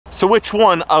So which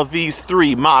one of these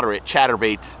three moderate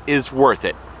chatterbaits is worth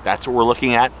it? That's what we're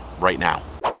looking at right now.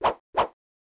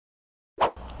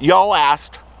 Y'all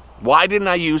asked, why didn't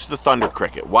I use the Thunder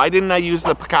Cricket? Why didn't I use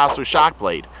the Picasso Shock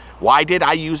Blade? Why did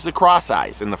I use the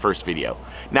CrosseyeZ in the first video?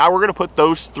 Now we're gonna put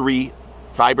those three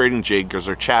vibrating jigs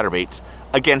or chatterbaits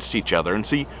against each other and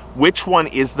see which one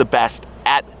is the best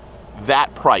at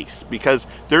that price, because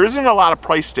there isn't a lot of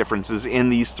price differences in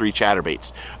these three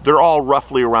chatterbaits. They're all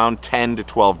roughly around $10 to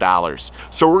 $12.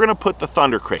 So we're gonna put the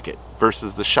Thunder Cricket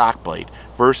versus the Shock Blade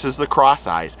versus the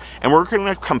CrosseyeZ, and we're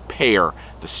gonna compare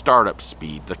the startup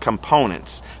speed, the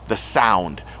components, the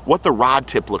sound, what the rod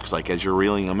tip looks like as you're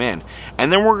reeling them in.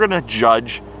 And then we're gonna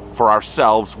judge for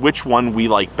ourselves which one we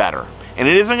like better. And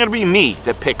it isn't gonna be me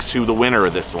that picks who the winner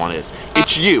of this one is.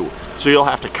 It's you. So you'll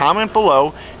have to comment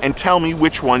below and tell me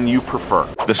which one you prefer.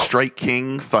 The Strike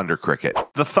King Thunder Cricket.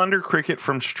 The Thunder Cricket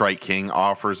from Strike King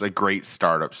offers a great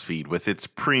startup speed with its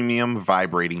premium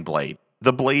vibrating blade.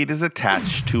 The blade is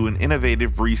attached to an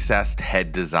innovative recessed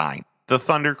head design. The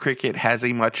Thunder Cricket has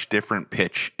a much different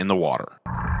pitch in the water.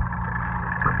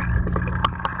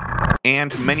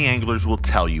 And many anglers will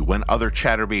tell you when other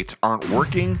chatterbaits aren't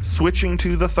working, switching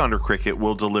to the Thunder Cricket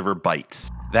will deliver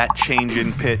bites. That change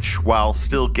in pitch, while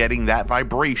still getting that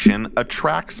vibration,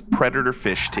 attracts predator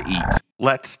fish to eat.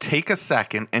 Let's take a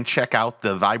second and check out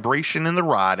the vibration in the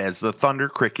rod as the Thunder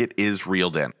Cricket is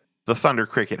reeled in. The Thunder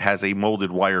Cricket has a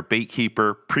molded wire bait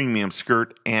keeper, premium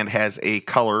skirt, and has a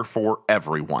color for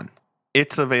everyone.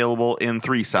 It's available in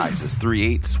three sizes,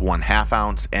 3/8, 1/2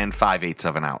 ounce, and 5/8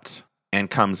 of an ounce, and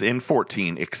comes in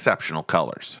 14 exceptional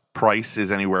colors. Price is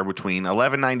anywhere between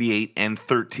 $11.98 and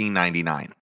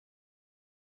 $13.99.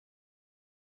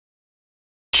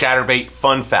 Chatterbait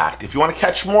fun fact: if you want to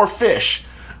catch more fish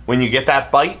when you get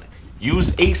that bite,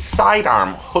 use a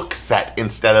sidearm hook set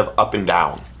instead of up and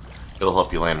down. It'll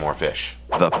help you land more fish.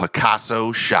 The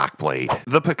Picasso Shock Blade.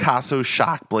 The Picasso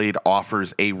Shock Blade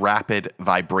offers a rapid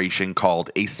vibration called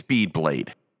a speed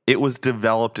blade. It was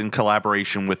developed in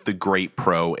collaboration with the great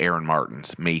pro Aaron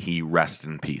Martens. May he rest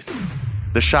in peace.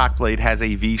 The Shock Blade has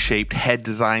a V-shaped head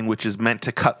design which is meant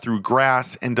to cut through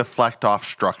grass and deflect off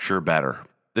structure better.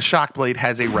 The Shock Blade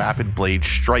has a rapid blade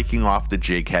striking off the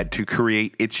jig head to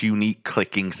create its unique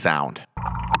clicking sound.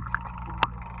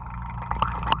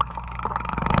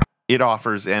 It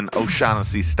offers an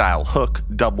O'Shaughnessy style hook,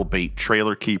 double bait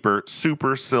trailer keeper,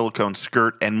 super silicone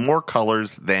skirt, and more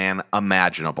colors than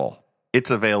imaginable.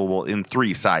 It's available in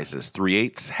three sizes,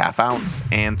 3/8, 1/2 ounce,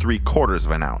 and 3/4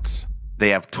 of an ounce. They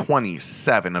have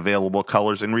 27 available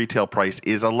colors and retail price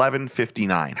is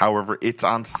 $11.59. However, it's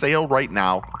on sale right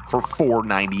now for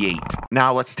 $4.98.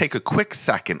 Now let's take a quick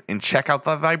second and check out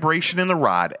the vibration in the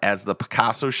rod as the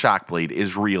Picasso Shock Blade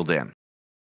is reeled in.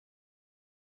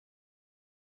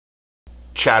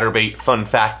 Chatterbait fun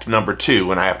fact number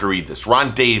 2, and I have to read this.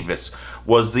 Ron Davis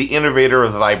was the innovator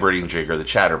of the vibrating jig, or the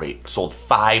chatterbait. Sold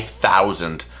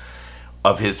 5,000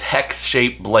 of his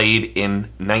hex-shaped blade in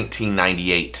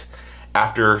 1998.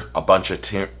 After a bunch of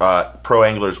pro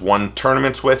anglers won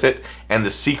tournaments with it and the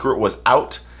secret was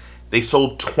out, they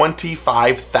sold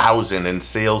 25,000 and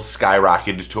sales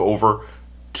skyrocketed to over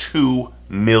 $2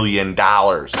 million.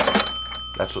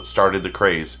 That's what started the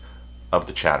craze of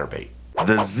the chatterbait.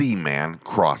 The Zman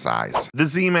CrosseyeZ. The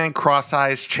Zman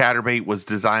CrosseyeZ chatterbait was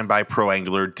designed by pro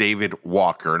angler David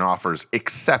Walker and offers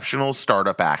exceptional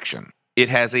startup action. It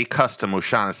has a custom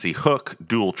O'Shaughnessy hook,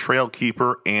 dual trail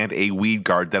keeper, and a weed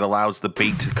guard that allows the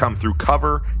bait to come through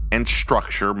cover and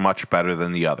structure much better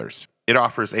than the others. It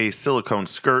offers a silicone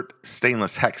skirt,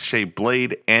 stainless hex-shaped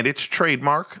blade, and its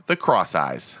trademark, the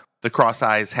CrosseyeZ. The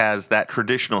CrosseyeZ has that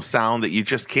traditional sound that you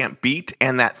just can't beat,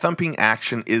 and that thumping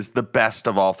action is the best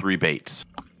of all three baits.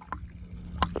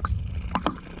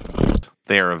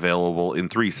 They are available in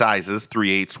three sizes,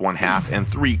 3/8, 1/2, and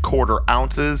 3/4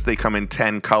 ounces. They come in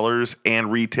 10 colors,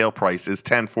 and retail price is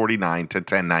 $10.49 to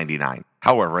 $10.99.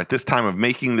 However, at this time of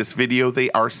making this video, they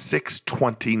are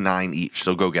 $6.29 each,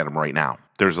 so go get them right now.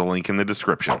 There's a link in the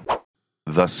description.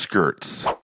 The skirts.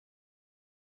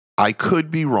 I could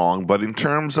be wrong, but in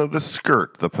terms of the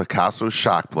skirt, the Picasso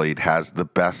Shock Blade has the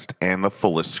best and the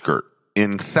fullest skirt.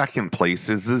 In second place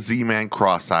is the Zman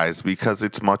CrosseyeZ because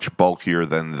it's much bulkier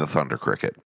than the Thunder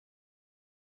Cricket.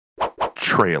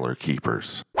 Trailer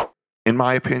keepers. In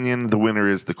my opinion, the winner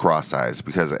is the CrosseyeZ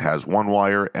because it has one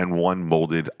wire and one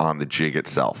molded on the jig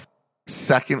itself.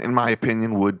 Second, in my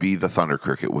opinion, would be the Thunder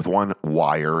Cricket with one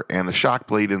wire, and the Shock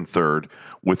Blade in third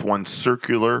with one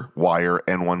circular wire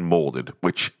and one molded,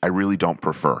 which I really don't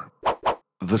prefer.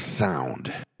 The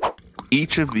sound.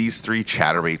 Each of these three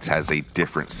chatterbaits has a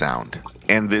different sound,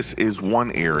 and this is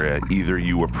one area either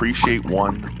you appreciate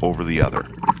one over the other.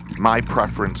 My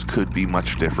preference could be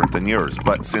much different than yours,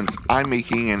 but since I'm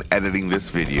making and editing this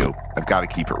video, I've got to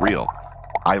keep it real.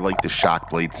 I like the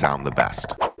Shock Blade sound the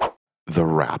best. The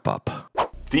wrap up.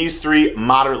 These three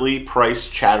moderately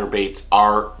priced chatterbaits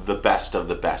are the best of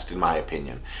the best in my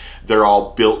opinion. They're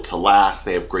all built to last,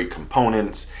 they have great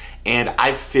components, and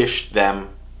I've fished them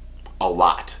a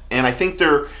lot. And I think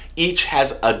they're each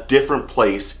has a different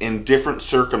place in different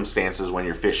circumstances when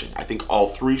you're fishing. I think all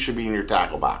three should be in your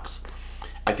tackle box.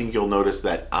 I think you'll notice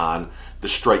that on the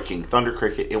Strike King Thunder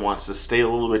Cricket, it wants to stay a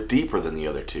little bit deeper than the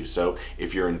other two. So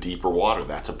if you're in deeper water,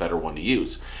 that's a better one to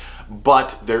use.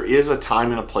 But there is a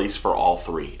time and a place for all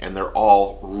three, and they're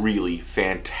all really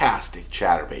fantastic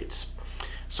chatterbaits.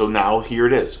 So now here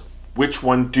it is. Which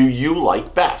one do you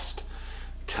like best?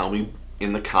 Tell me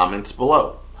in the comments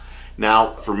below.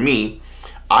 Now, for me,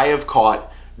 I have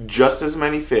caught just as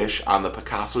many fish on the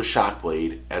Picasso Shock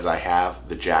Blade as I have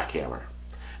the jackhammer.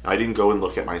 Now, I didn't go and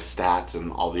look at my stats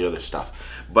and all the other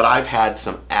stuff, but I've had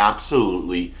some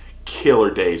absolutely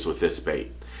killer days with this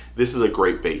bait. This is a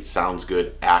great bait, sounds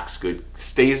good, acts good,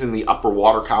 stays in the upper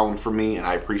water column for me, and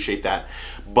I appreciate that.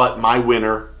 But my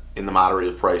winner in the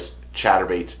moderately priced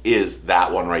chatterbaits is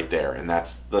that one right there, and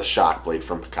that's the Shock Blade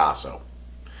from Picasso.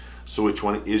 So which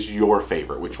one is your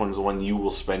favorite? Which one's the one you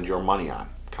will spend your money on?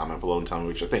 Comment below and tell me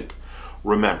what you think.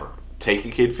 Remember, take a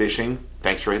kid fishing.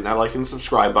 Thanks for hitting that like and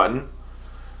subscribe button.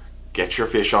 Get your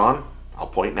fish on. I'll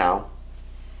point now.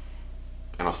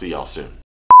 And I'll see y'all soon.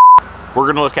 We're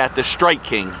going to look at the Strike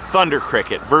King Thunder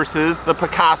Cricket versus the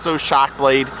Picasso Shock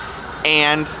Blade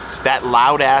and that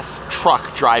loud ass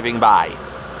truck driving by.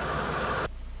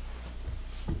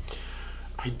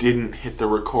 I didn't hit the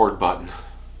record button.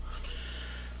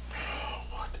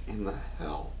 What in the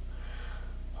hell?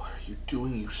 What are you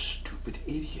doing, you stupid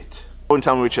idiot? Go and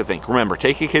tell me what you think. Remember,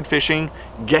 take a kid fishing,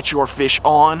 get your fish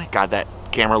on. God, that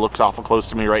camera looks awful close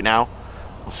to me right now.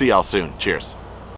 We'll see y'all soon. Cheers.